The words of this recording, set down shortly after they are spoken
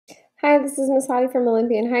Hi, this is Miss Hottie from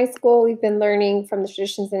Olympian High School. We've been learning from the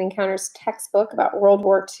Traditions and Encounters textbook about World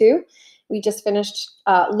War II. We just finished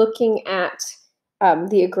looking at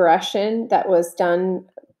the aggression that was done,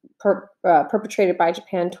 perpetrated by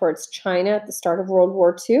Japan towards China at the start of World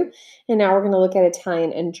War II. And now we're going to look at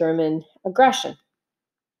Italian and German aggression.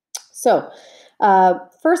 So,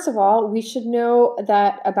 first of all, we should know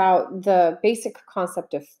that about the basic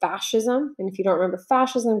concept of fascism. And if you don't remember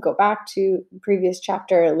fascism, go back to the previous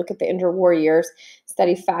chapter and look at the interwar years,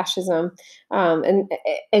 study fascism,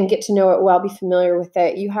 and get to know it well, be familiar with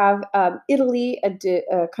it. You have Italy,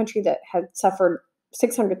 a country that had suffered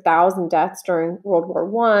 600,000 deaths during World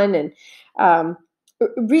War I, and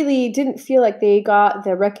really didn't feel like they got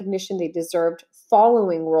the recognition they deserved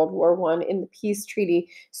following World War I in the peace treaty,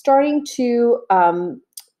 starting to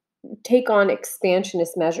take on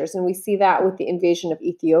expansionist measures. And we see that with the invasion of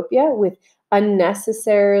Ethiopia, with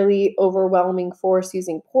unnecessarily overwhelming force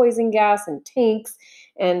using poison gas and tanks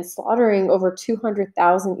and slaughtering over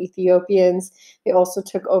 200,000 Ethiopians. They also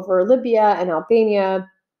took over Libya and Albania.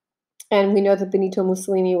 And we know that Benito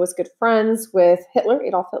Mussolini was good friends with Hitler,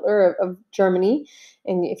 Adolf Hitler of Germany.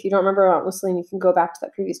 And if you don't remember about Mussolini, you can go back to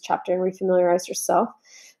that previous chapter and refamiliarize yourself.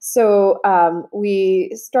 So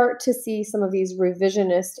we start to see some of these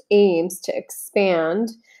revisionist aims to expand.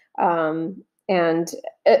 And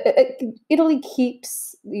Italy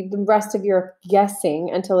keeps the rest of Europe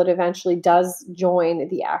guessing until it eventually does join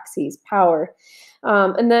the Axis power.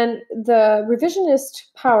 And then the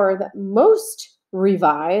revisionist power that most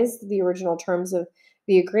revised the original terms of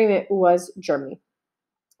the agreement was Germany.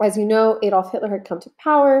 As you know, Adolf Hitler had come to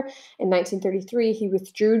power. In 1933, he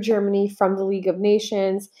withdrew Germany from the League of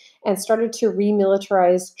Nations and started to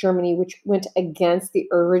remilitarize Germany, which went against the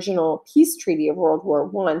original peace treaty of World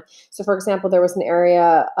War I. So, for example, there was an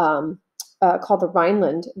area called the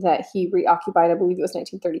Rhineland that he reoccupied, I believe it was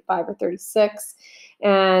 1935 or 36.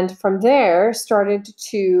 And from there started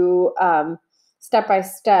to step by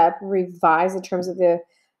step revise the terms of the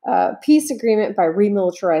peace agreement by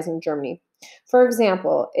remilitarizing Germany. For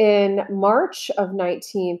example, in March of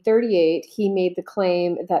 1938, he made the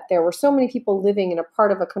claim that there were so many people living in a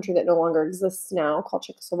part of a country that no longer exists now, called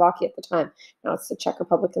Czechoslovakia at the time. Now it's the Czech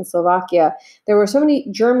Republic and Slovakia. There were so many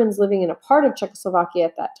Germans living in a part of Czechoslovakia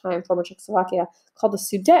at that time, former Czechoslovakia, called the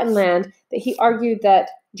Sudetenland, that he argued that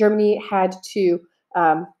Germany had to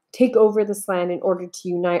take over this land in order to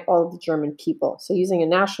unite all of the German people. So using a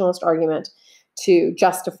nationalist argument to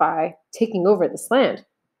justify taking over this land,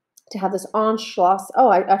 to have this Anschluss.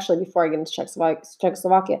 Actually, before I get into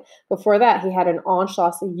Czechoslovakia, before that, he had an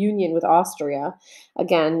Anschluss, a union with Austria,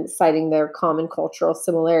 again, citing their common cultural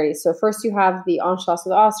similarities. So first you have the Anschluss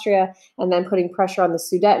with Austria, and then putting pressure on the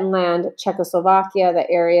Sudetenland, Czechoslovakia, the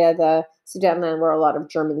area, the Sudetenland where a lot of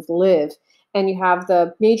Germans live. And you have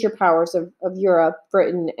the major powers of Europe,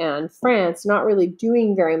 Britain and France, not really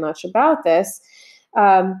doing very much about this.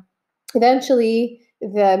 Eventually,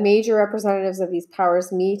 the major representatives of these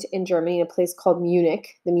powers meet in Germany in a place called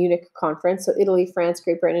Munich, the Munich Conference. So Italy, France,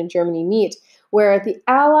 Great Britain, and Germany meet, where the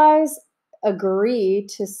Allies agree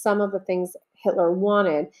to some of the things Hitler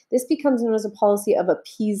wanted. This becomes known as a policy of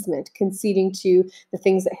appeasement, conceding to the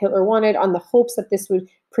things that Hitler wanted on the hopes that this would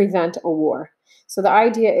prevent a war. So the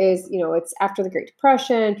idea is, it's after the Great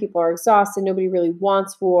Depression, people are exhausted, nobody really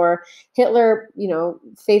wants war. Hitler,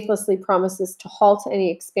 faithlessly promises to halt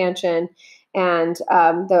any expansion. And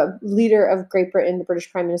the leader of Great Britain, the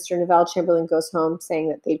British Prime Minister Neville Chamberlain, goes home saying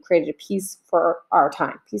that they'd created a peace for our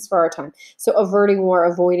time. So averting war,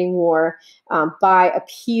 avoiding war by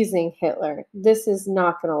appeasing Hitler. This is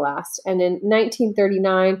not going to last. And in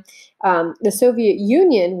 1939, the Soviet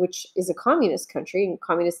Union, which is a communist country, and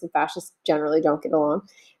communists and fascists generally don't get along,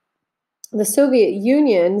 the Soviet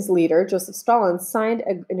Union's leader, Joseph Stalin, signed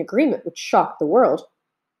an agreement which shocked the world,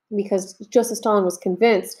 because Joseph Stalin was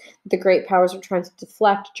convinced that the great powers were trying to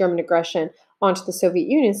deflect German aggression onto the Soviet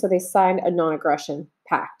Union, so they signed a non-aggression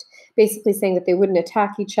pact, basically saying that they wouldn't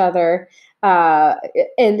attack each other.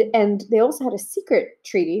 And they also had a secret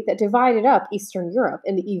treaty that divided up Eastern Europe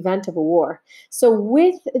in the event of a war. So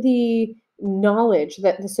with the knowledge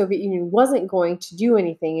that the Soviet Union wasn't going to do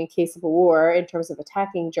anything in case of a war in terms of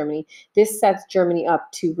attacking Germany, this sets Germany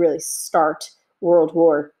up to really start World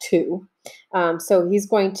War II. So he's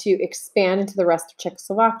going to expand into the rest of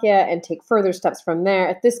Czechoslovakia and take further steps from there.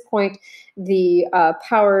 At this point, the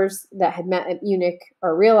powers that had met at Munich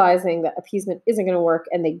are realizing that appeasement isn't going to work,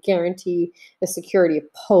 and they guarantee the security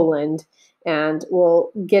of Poland. And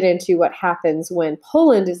we'll get into what happens when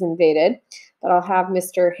Poland is invaded, but I'll have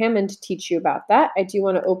Mr. Hammond teach you about that. I do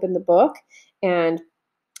want to open the book and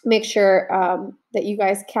make sure that you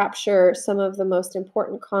guys capture some of the most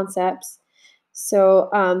important concepts. So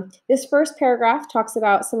this first paragraph talks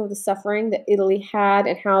about some of the suffering that Italy had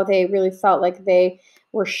and how they really felt like they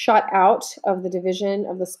were shut out of the division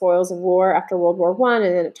of the spoils of war after World War I. And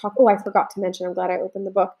then it talked, oh, I forgot to mention, I'm glad I opened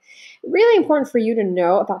the book. Really important for you to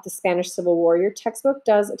know about the Spanish Civil War. Your textbook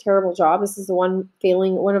does a terrible job. This is the one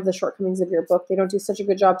of the shortcomings of your book. They don't do such a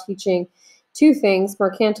good job teaching two things,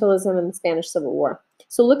 mercantilism and the Spanish Civil War.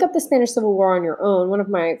 So look up the Spanish Civil War on your own. One of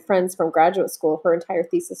my friends from graduate school, her entire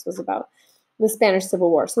thesis was about the Spanish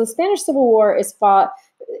Civil War. So the Spanish Civil War is fought,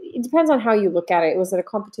 it depends on how you look at it. Was it a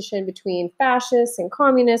competition between fascists and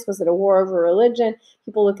communists? Was it a war over religion?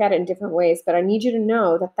 People look at it in different ways, but I need you to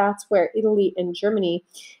know that that's where Italy and Germany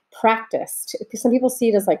practiced. Because some people see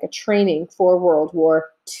it as like a training for World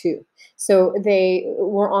War II. So they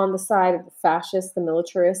were on the side of the fascists, the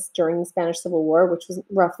militarists during the Spanish Civil War, which was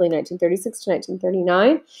roughly 1936 to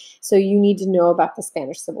 1939. So you need to know about the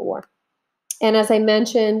Spanish Civil War. And as I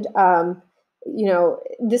mentioned,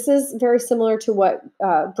 this is very similar to what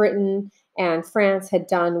Britain and France had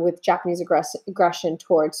done with Japanese aggression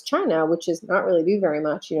towards China, which is not really do very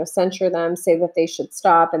much, censure them, say that they should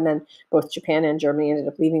stop, and then both Japan and Germany ended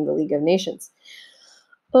up leaving the League of Nations.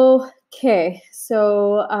 Okay,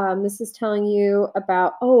 so this is telling you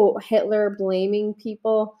about, Hitler blaming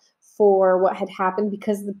people for what had happened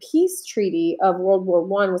because the peace treaty of World War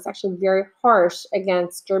I was actually very harsh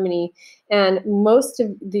against Germany, and most of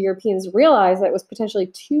the Europeans realized that it was potentially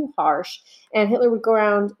too harsh, and Hitler would go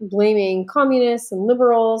around blaming communists and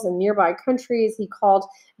liberals and nearby countries. He called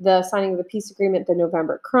the signing of the peace agreement the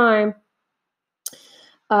November crime.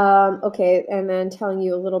 Okay, and then telling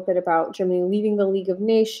you a little bit about Germany leaving the League of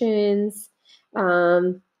Nations,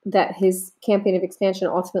 that his campaign of expansion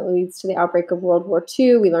ultimately leads to the outbreak of World War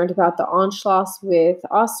II. We learned about the Anschluss with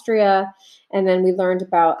Austria, and then we learned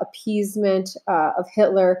about appeasement of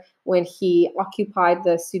Hitler when he occupied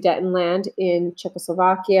the Sudetenland in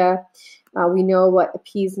Czechoslovakia. We know what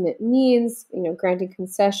appeasement means, granting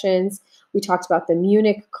concessions. We talked about the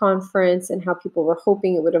Munich conference and how people were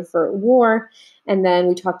hoping it would avert war. And then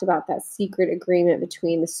we talked about that secret agreement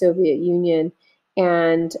between the Soviet Union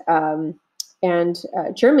and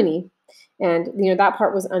Germany. And, that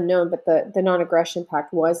part was unknown, but the non-aggression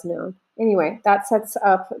pact was known. Anyway, that sets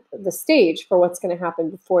up the stage for what's going to happen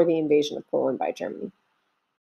before the invasion of Poland by Germany.